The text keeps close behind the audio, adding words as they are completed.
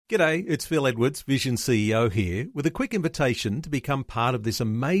G'day, it's Phil Edwards, Vision CEO here, with a quick invitation to become part of this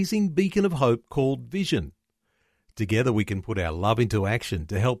amazing beacon of hope called Vision. Together we can put our love into action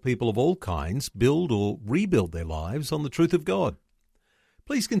to help people of all kinds build or rebuild their lives on the truth of God.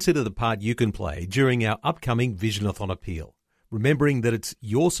 Please consider the part you can play during our upcoming Visionathon appeal, remembering that it's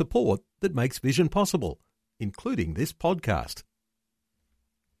your support that makes Vision possible, including this podcast.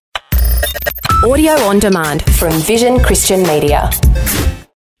 Audio on demand from Vision Christian Media.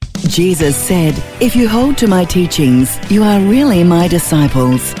 Jesus said, "If you hold to my teachings, you are really my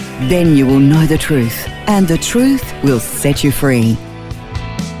disciples. Then you will know the truth, and the truth will set you free."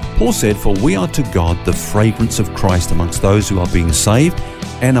 Paul said, "For we are to God the fragrance of Christ amongst those who are being saved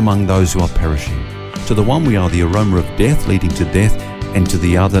and among those who are perishing. To the one we are the aroma of death leading to death, and to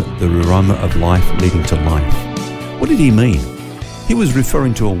the other the aroma of life leading to life." What did he mean? He was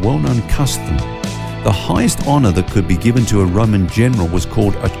referring to a well-known custom. The highest honor that could be given to a Roman general was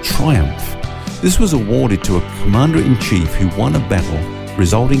called a triumph. This was awarded to a commander-in-chief who won a battle,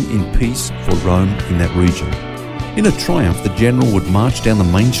 resulting in peace for Rome in that region. In a triumph, the general would march down the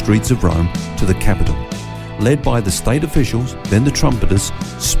main streets of Rome to the capital, led by the state officials, then the trumpeters,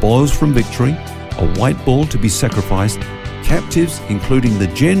 spoils from victory, a white bull to be sacrificed, captives, including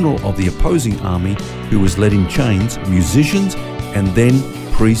the general of the opposing army who was led in chains, musicians, and then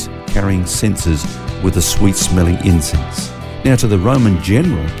priests carrying censers with a sweet-smelling incense. Now, to the Roman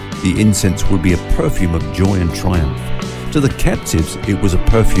general, the incense would be a perfume of joy and triumph. To the captives, it was a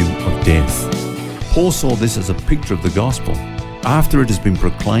perfume of death. Paul saw this as a picture of the gospel. After it has been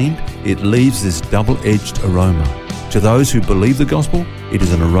proclaimed, it leaves this double-edged aroma. To those who believe the gospel, it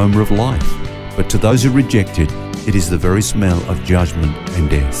is an aroma of life. But to those who reject it, it is the very smell of judgment and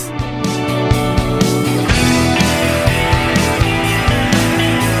death.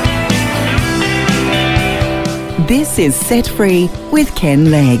 This is Set Free with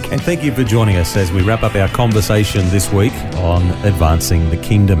Ken Legg. And thank you for joining us as we wrap up our conversation this week on advancing the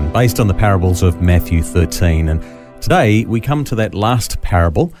kingdom, based on the parables of Matthew 13. And today we come to that last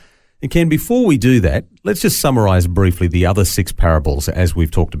parable. And Ken, before we do that, let's just summarise briefly the other 6 parables as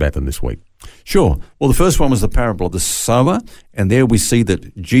we've talked about them this week. Sure. Well, the first one was the parable of the sower, and there we see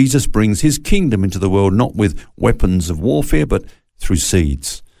that Jesus brings his kingdom into the world not with weapons of warfare, but through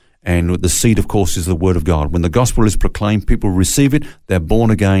seeds. And the seed, of course, is the word of God. When the gospel is proclaimed, people receive it, they're born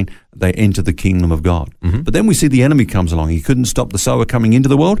again, they enter the kingdom of God. Mm-hmm. But then we see the enemy comes along. He couldn't stop the sower coming into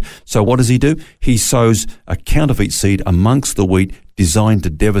the world, so what does he do? He sows a counterfeit seed amongst the wheat designed to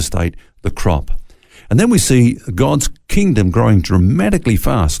devastate the crop. And then we see God's kingdom growing dramatically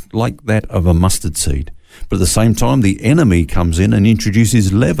fast, like that of a mustard seed. But at the same time, the enemy comes in and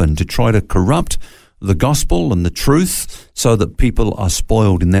introduces leaven to try to corrupt the gospel and the truth so that people are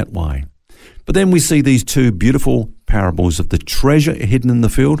spoiled in that way. But then we see these 2 beautiful parables of the treasure hidden in the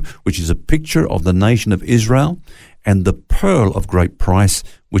field, which is a picture of the nation of Israel, and the pearl of great price,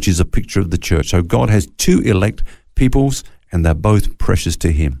 which is a picture of the church. So God has 2 elect peoples, and they're both precious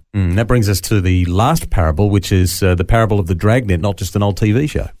to him. That brings us to the last parable, which is the parable of the dragnet, not just an old TV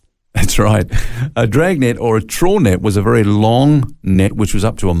show. That's right. A dragnet or a trawl net was a very long net, which was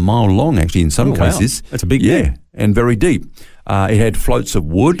up to a mile long, actually, in some cases. Wow. That's a big net. And very deep. It had floats of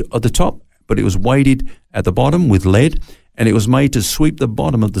wood at the top, but it was weighted at the bottom with lead, and it was made to sweep the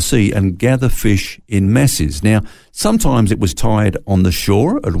bottom of the sea and gather fish in masses. Now, sometimes it was tied on the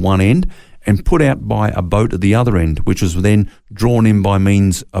shore at one end and put out by a boat at the other end, which was then drawn in by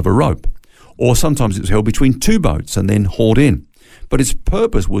means of a rope. Or sometimes it was held between 2 boats and then hauled in. But its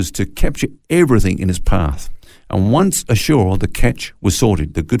purpose was to capture everything in its path. And once ashore, the catch was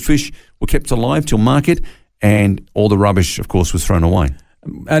sorted. The good fish were kept alive till market, and all the rubbish, of course, was thrown away.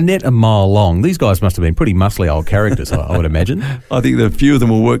 A net a mile long. These guys must have been pretty muscly old characters, I would imagine. I think that a few of them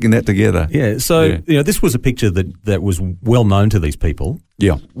were working that together. Yeah, so You know, this was a picture that was well known to these people.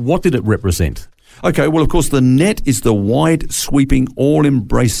 Yeah. What did it represent? Okay, well, of course, the net is the wide, sweeping,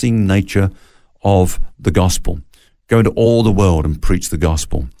 all-embracing nature of the gospel. Go into all the world and preach the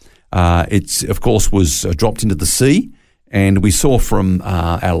gospel. It, of course, was dropped into the sea, and we saw from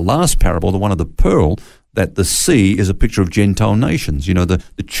our last parable, the one of the pearl, that the sea is a picture of Gentile nations. You know, the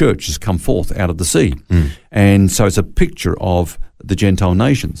church has come forth out of the sea. And so it's a picture of the Gentile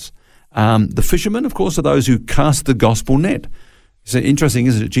nations. The fishermen, of course, are those who cast the gospel net. So interesting,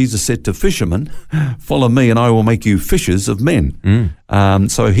 isn't it? Jesus said to fishermen, "Follow me and I will make you fishers of men."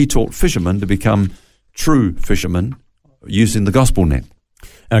 So he taught fishermen to become true fishermen using the gospel net.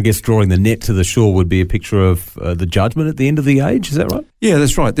 And I guess drawing the net to the shore would be a picture of the judgment at the end of the age, is that right? Yeah,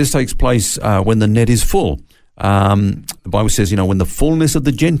 that's right. This takes place when the net is full. The Bible says, when the fullness of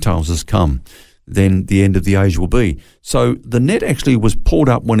the Gentiles has come, then the end of the age will be. So the net actually was poured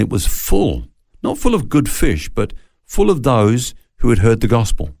up when it was full, not full of good fish, but full of those who had heard the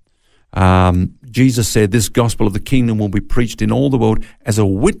gospel. Jesus said, this gospel of the kingdom will be preached in all the world as a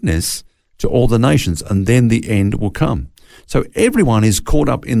witness to all the nations, and then the end will come. So everyone is caught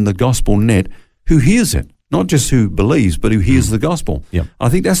up in the gospel net who hears it, not just who believes, but who hears the gospel. Yep. I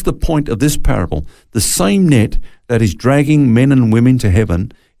think that's the point of this parable. The same net that is dragging men and women to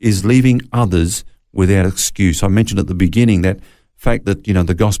heaven is leaving others without excuse. I mentioned at the beginning that fact that,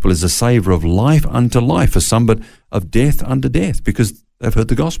 the gospel is a savour of life unto life for some, but of death unto death, because they've heard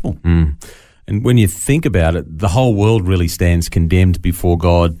the gospel. And when you think about it, the whole world really stands condemned before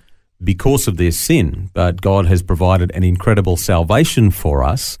God because of their sin, but God has provided an incredible salvation for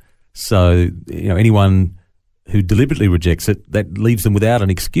us. So, anyone who deliberately rejects it, that leaves them without an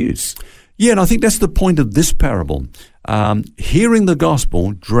excuse. Yeah, and I think that's the point of this parable. Hearing the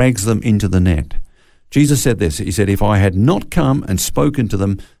gospel drags them into the net. Jesus said this, he said, if I had not come and spoken to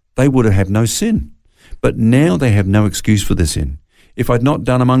them, they would have had no sin. But now they have no excuse for their sin. If I'd not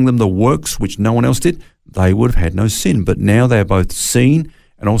done among them the works which no one else did, they would have had no sin. But now they are both seen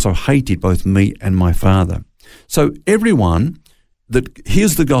and also hated both me and my Father. So everyone that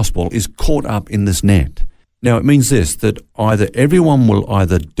hears the gospel is caught up in this net. Now it means this, that either everyone will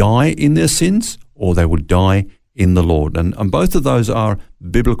either die in their sins or they will die in the Lord. And both of those are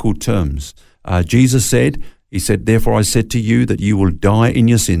biblical terms. Jesus said, he said, therefore I said to you that you will die in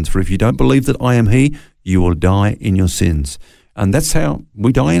your sins. For if you don't believe that I am he, you will die in your sins. And that's how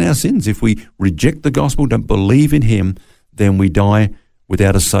we die in our sins. If we reject the gospel, don't believe in him, then we die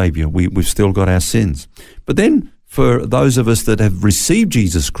without a Saviour. We've still got our sins. But then for those of us that have received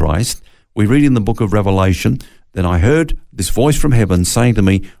Jesus Christ, we read in the book of Revelation, then I heard this voice from heaven saying to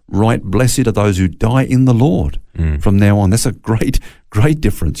me, right, blessed are those who die in the Lord from now on. That's a great, great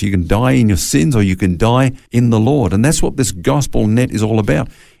difference. You can die in your sins or you can die in the Lord. And that's what this gospel net is all about.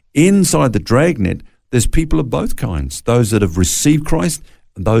 Inside the dragnet, there's people of both kinds, those that have received Christ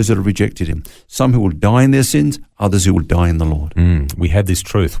and those that have rejected him. Some who will die in their sins, others who will die in the Lord. We have this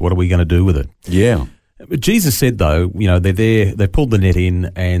truth. What are we going to do with it? Yeah. Jesus said, though, they're there, they pulled the net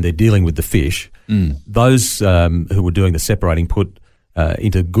in and they're dealing with the fish. Those who were doing the separating put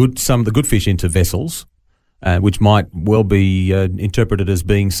some of the good fish into vessels, which might well be interpreted as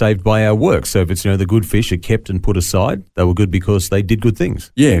being saved by our work. So if it's, the good fish are kept and put aside, they were good because they did good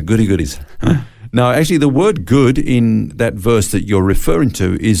things. Yeah, goody goodies. No, actually the word good in that verse that you're referring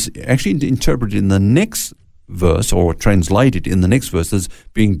to is actually interpreted in the next verse, or translated in the next verse, as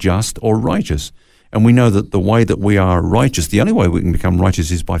being just or righteous. And we know that the way that we are righteous, the only way we can become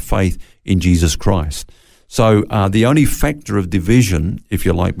righteous is by faith in Jesus Christ. So the only factor of division, if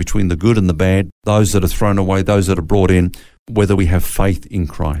you like, between the good and the bad, those that are thrown away, those that are brought in, whether we have faith in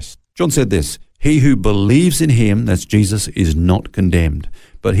Christ. John said this, he who believes in him, that's Jesus, is not condemned.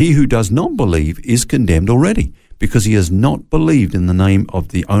 But he who does not believe is condemned already, because he has not believed in the name of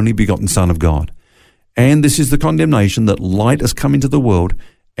the only begotten Son of God. And this is the condemnation, that light has come into the world,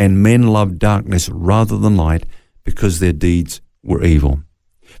 and men love darkness rather than light, because their deeds were evil.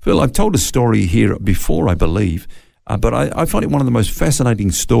 Phil, I've told a story here before, I believe, but I find it one of the most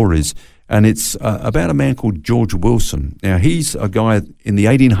fascinating stories, and it's about a man called George Wilson. Now, he's a guy in the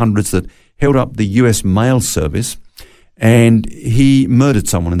 1800s that held up the U.S. mail service, and he murdered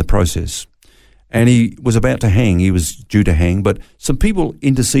someone in the process. And he was about to hang, he was due to hang, but some people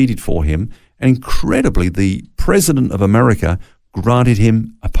interceded for him, and incredibly, the President of America granted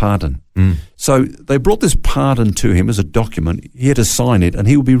him a pardon. So they brought this pardon to him as a document. He had to sign it and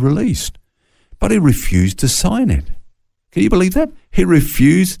he would be released. But he refused to sign it. Can you believe that? He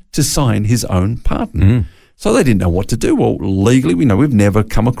refused to sign his own pardon. So they didn't know what to do. Well, legally, we've never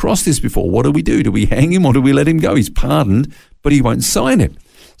come across this before. What do we do? Do we hang him or do we let him go? He's pardoned, but he won't sign it.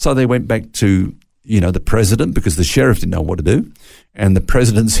 So they went back to, the president, because the sheriff didn't know what to do. And the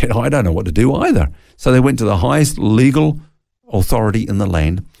president said, I don't know what to do either. So they went to the highest legal authority in the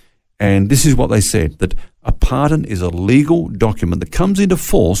land, and this is what they said, that a pardon is a legal document that comes into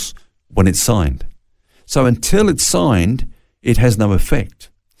force when it's signed. So until it's signed, it has no effect.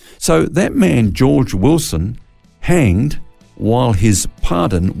 So that man, George Wilson, hanged while his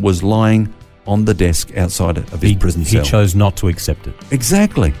pardon was lying on the desk outside of his prison cell. He chose not to accept it.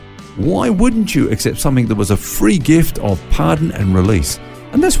 Exactly. Why wouldn't you accept something that was a free gift of pardon and release?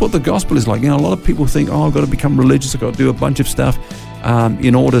 And that's what the gospel is like. A lot of people think, I've got to become religious, I've got to do a bunch of stuff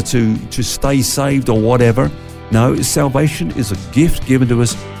in order to stay saved or whatever. No, salvation is a gift given to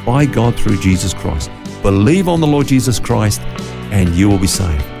us by God through Jesus Christ. Believe on the Lord Jesus Christ and you will be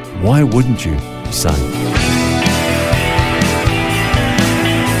saved. Why wouldn't you be saved?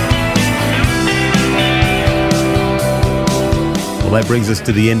 Well, that brings us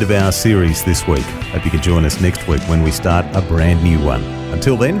to the end of our series this week. Hope you can join us next week when we start a brand new one.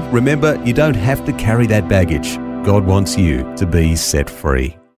 Until then, remember, you don't have to carry that baggage. God wants you to be set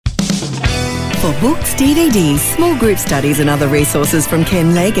free. For books, DVDs, small group studies and other resources from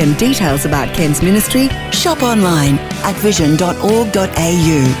Ken Legg and details about Ken's ministry, shop online at vision.org.au.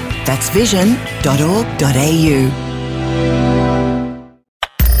 That's vision.org.au.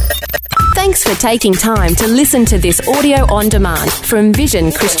 Thanks for taking time to listen to this audio on demand from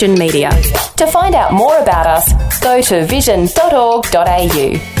Vision Christian Media. To find out more about us, go to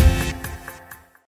vision.org.au.